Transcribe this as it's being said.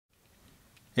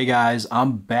Hey guys,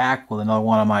 I'm back with another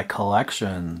one of my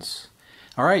collections.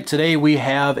 Alright, today we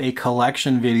have a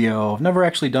collection video. I've never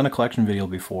actually done a collection video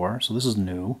before, so this is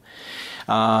new.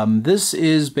 This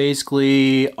is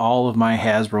basically all of my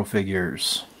Hasbro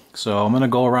figures. So I'm going to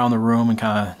go around the room and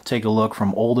kind of take a look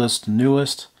from oldest to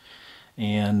newest,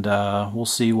 and we'll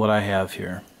see what I have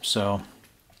here. So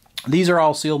these are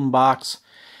all sealed in box.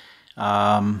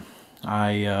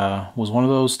 I was one of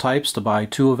those types to buy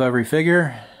 2 of every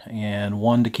figure, and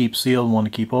 1 to keep sealed, 1 to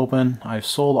keep open. I've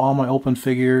sold all my open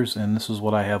figures, and this is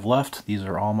what I have left. These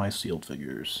are all my sealed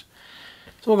figures.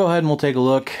 So we'll go ahead and we'll take a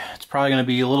look. It's probably going to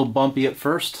be a little bumpy at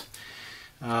first,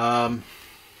 but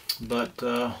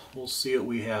we'll see what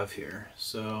we have here.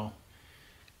 So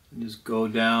just go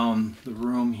down the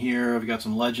room here. I've got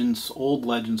some Legends, old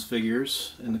Legends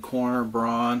figures in the corner,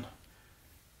 Braun.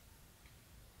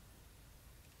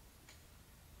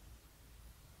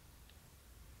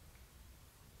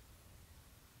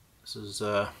 This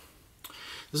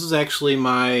is actually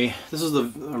this is the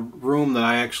room that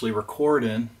I actually record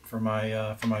in for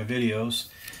my videos.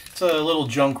 It's a little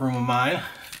junk room of mine.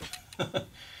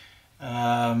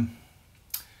 And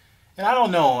I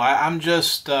don't know, I'm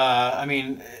just I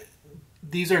mean,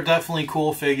 these are definitely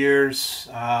cool figures.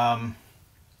 I'm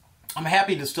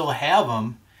happy to still have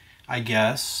them, I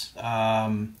guess.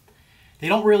 They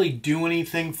don't really do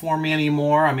anything for me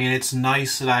anymore. I mean, it's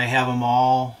nice that I have them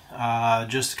all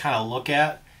just to kind of look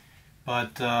at,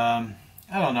 but I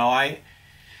don't know.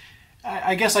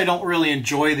 I guess I don't really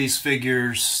enjoy these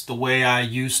figures the way I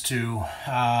used to.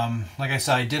 Like I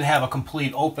said, I did have a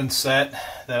complete open set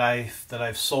that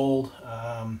I've sold,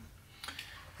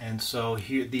 and so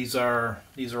here these are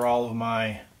all of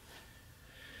my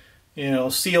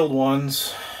sealed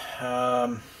ones.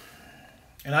 And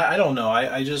I don't know.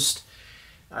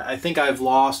 I think I've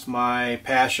lost my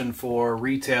passion for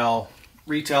retail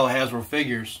Hasbro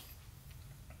figures.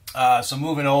 So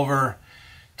moving over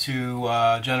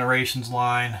to Generations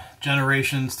line,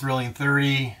 Generations Thrilling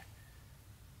 30.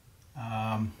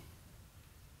 A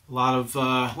lot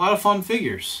of fun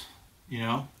figures,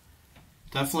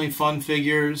 definitely fun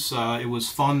figures. It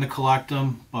was fun to collect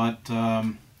them, but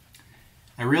I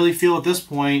really feel at this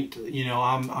point,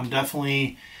 I'm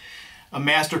definitely a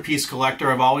masterpiece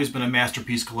collector. I've always been a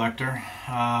masterpiece collector.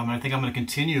 I think I'm going to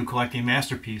continue collecting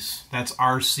masterpiece. That's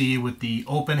RC with the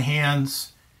open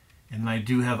hands, and I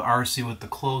do have RC with the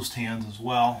closed hands as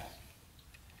well.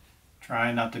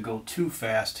 Trying not to go too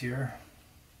fast here.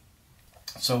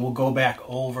 So we'll go back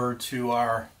over to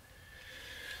our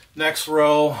next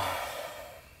row.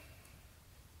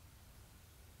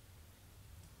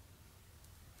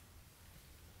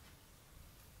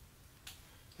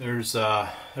 There's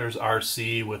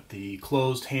RC with the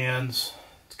closed hands.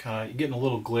 It's kind of getting a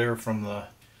little glare from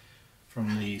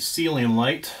the ceiling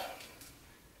light.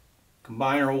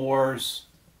 Combiner Wars,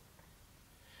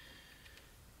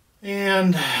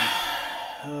 and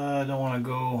I don't want to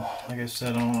go, like I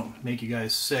said, I don't want to make you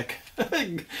guys sick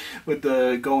with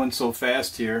the going so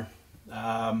fast here.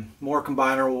 More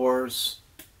Combiner Wars.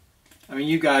 I mean,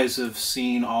 you guys have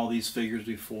seen all these figures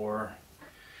before.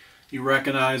 You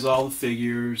recognize all the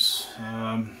figures.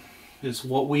 It's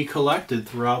what we collected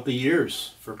throughout the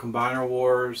years for Combiner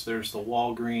Wars. There's the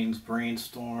Walgreens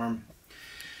Brainstorm.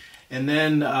 And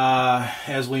then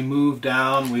as we move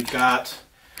down, we've got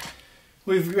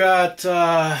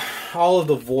all of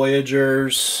the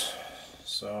Voyagers.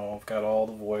 So I've got all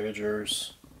the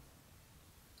Voyagers.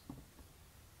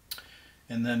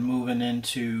 And then moving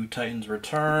into Titan's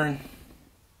Return.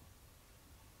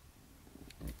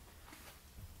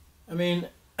 I mean,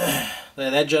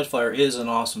 that Jetflyer is an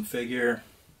awesome figure.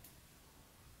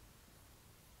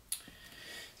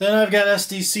 Then I've got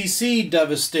SDCC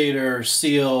Devastator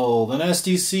sealed, and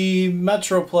SDC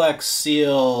Metroplex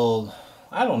sealed.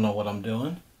 I don't know what I'm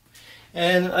doing.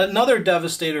 And another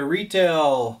Devastator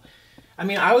retail. I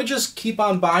mean, I would just keep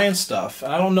on buying stuff.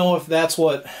 I don't know if that's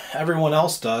what everyone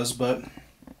else does, but I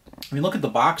mean, look at the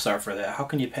box art for that. How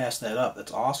can you pass that up?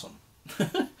 That's awesome.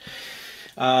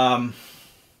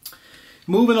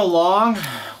 Moving along,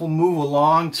 we'll move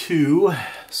along to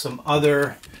some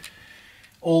other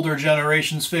older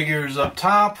Generations figures up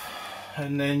top,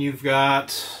 and then you've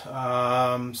got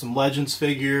some Legends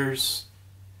figures,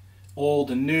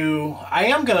 old and new. I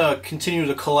am going to continue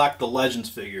to collect the Legends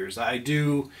figures. I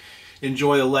do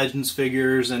enjoy the Legends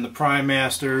figures and the Prime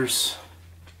Masters.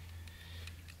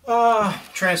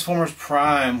 Transformers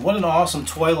Prime, what an awesome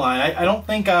toy line. I don't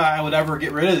think I would ever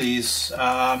get rid of these.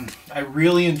 I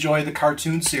really enjoy the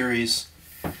cartoon series,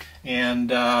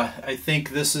 and I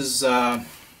think this is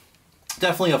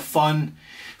definitely a fun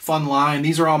line.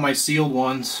 These are all my sealed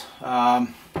ones.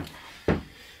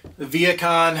 The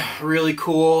Viacon, really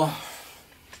cool.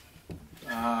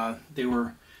 They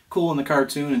were cool in the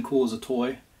cartoon and cool as a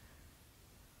toy.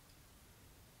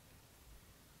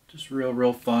 Just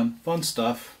real fun. Fun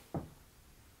stuff.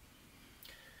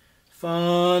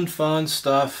 Fun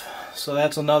stuff. So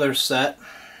that's another set.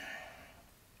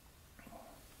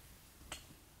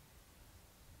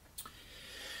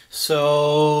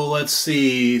 So let's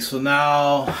see. So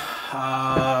now,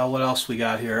 what else we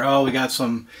got here? Oh, we got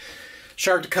some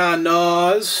Sharkticon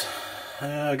Gnaws.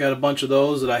 I got a bunch of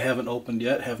those that I haven't opened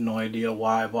yet. Have no idea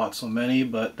why I bought so many,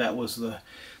 but that was the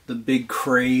big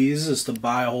craze, is to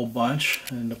buy a whole bunch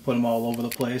and to put them all over the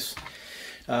place.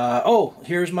 Oh,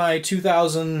 here's my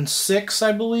 2006,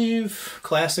 I believe,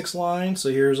 Classics line. So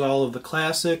here's all of the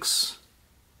Classics.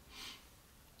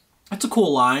 It's a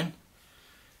cool line.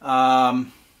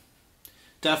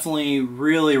 Definitely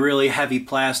really heavy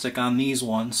plastic on these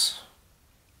ones.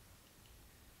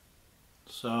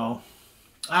 So,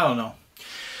 I don't know.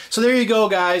 So there you go,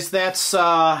 guys. That's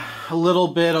a little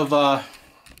bit of a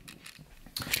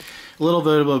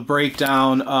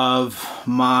breakdown of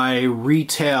my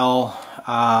retail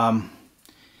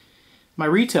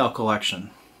collection.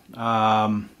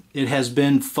 It has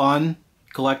been fun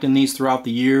collecting these throughout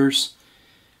the years.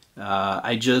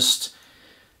 I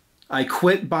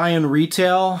quit buying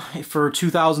retail for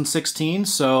 2016,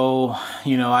 so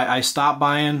I stopped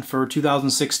buying for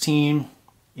 2016,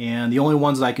 and the only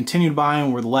ones that I continued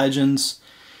buying were the Legends.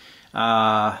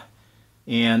 And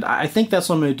I think that's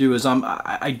what I'm going to do. Is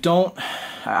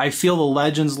I feel the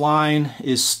Legends line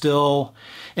is still,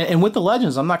 and with the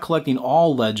Legends, I'm not collecting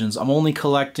all Legends. I'm only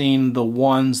collecting the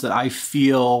ones that I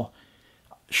feel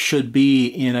should be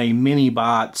in a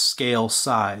mini-bot scale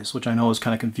size, which I know is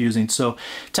kind of confusing. So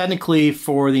technically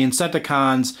for the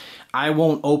Insecticons, I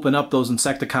won't open up those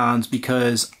Insecticons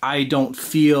because I don't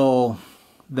feel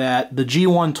that the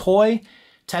G1 toy,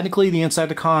 technically the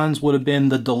Insecticons would have been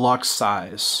the deluxe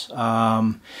size.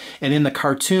 And in the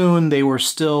cartoon, they were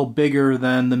still bigger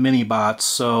than the mini-bots.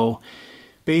 So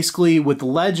basically with the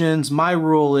Legends, my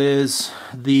rule is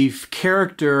the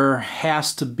character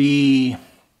has to be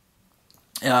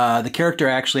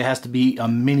actually has to be a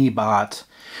mini-bot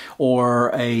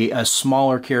or a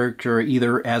smaller character,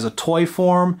 either as a toy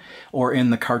form or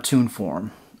in the cartoon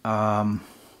form.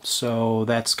 So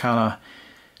that's kind of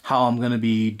how I'm going to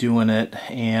be doing it,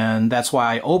 and that's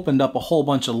why I opened up a whole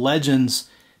bunch of Legends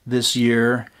this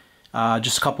year.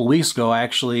 Just a couple weeks ago, I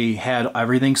actually had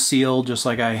everything sealed just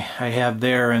like I have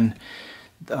there, and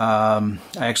I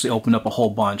actually opened up a whole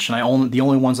bunch, and the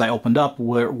only ones I opened up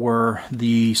were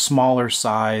the smaller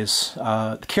size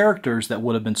characters that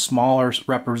would have been smaller,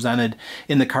 represented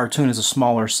in the cartoon as a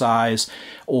smaller size,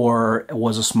 or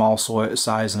was a small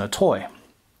size in a toy.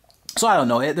 So I don't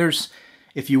know.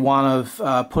 If you want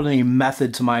to put any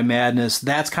method to my madness,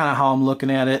 that's kind of how I'm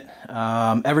looking at it.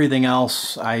 Everything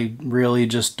else, I really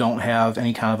just don't have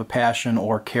any kind of a passion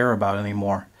or care about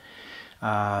anymore.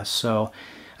 So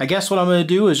I guess what I'm going to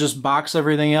do is just box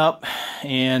everything up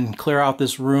and clear out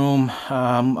this room.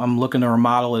 I'm looking to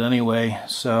remodel it anyway,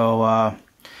 so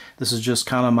this is just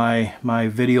kind of my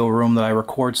video room that I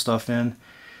record stuff in.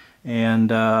 And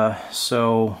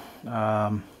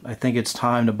I think it's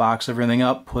time to box everything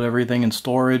up, put everything in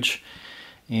storage,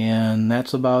 and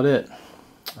that's about it.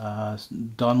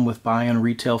 Done with buying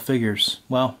retail figures.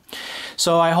 Well,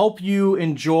 so I hope you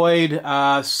enjoyed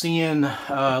seeing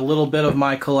a little bit of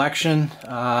my collection.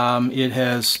 Like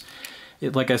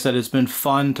I said, it's been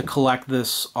fun to collect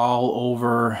this all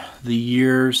over the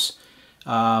years.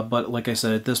 But like I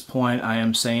said, at this point, I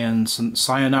am saying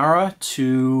sayonara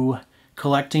to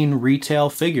collecting retail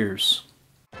figures.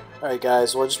 Alright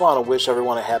guys, well I just want to wish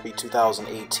everyone a happy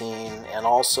 2018, and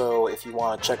also if you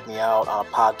want to check me out on a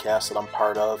podcast that I'm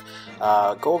part of,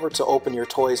 go over to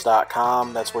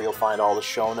openyourtoys.com. That's where you'll find all the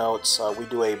show notes. We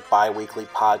do a bi-weekly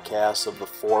podcast of the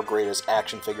 4 greatest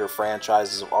action figure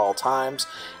franchises of all times,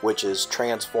 which is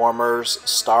Transformers,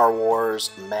 Star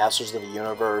Wars, Masters of the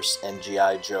Universe, and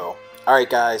G.I. Joe.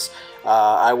 Alright guys,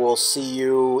 I will see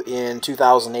you in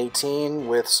 2018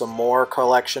 with some more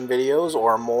collection videos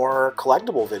or more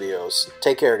collectible videos.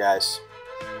 Take care guys.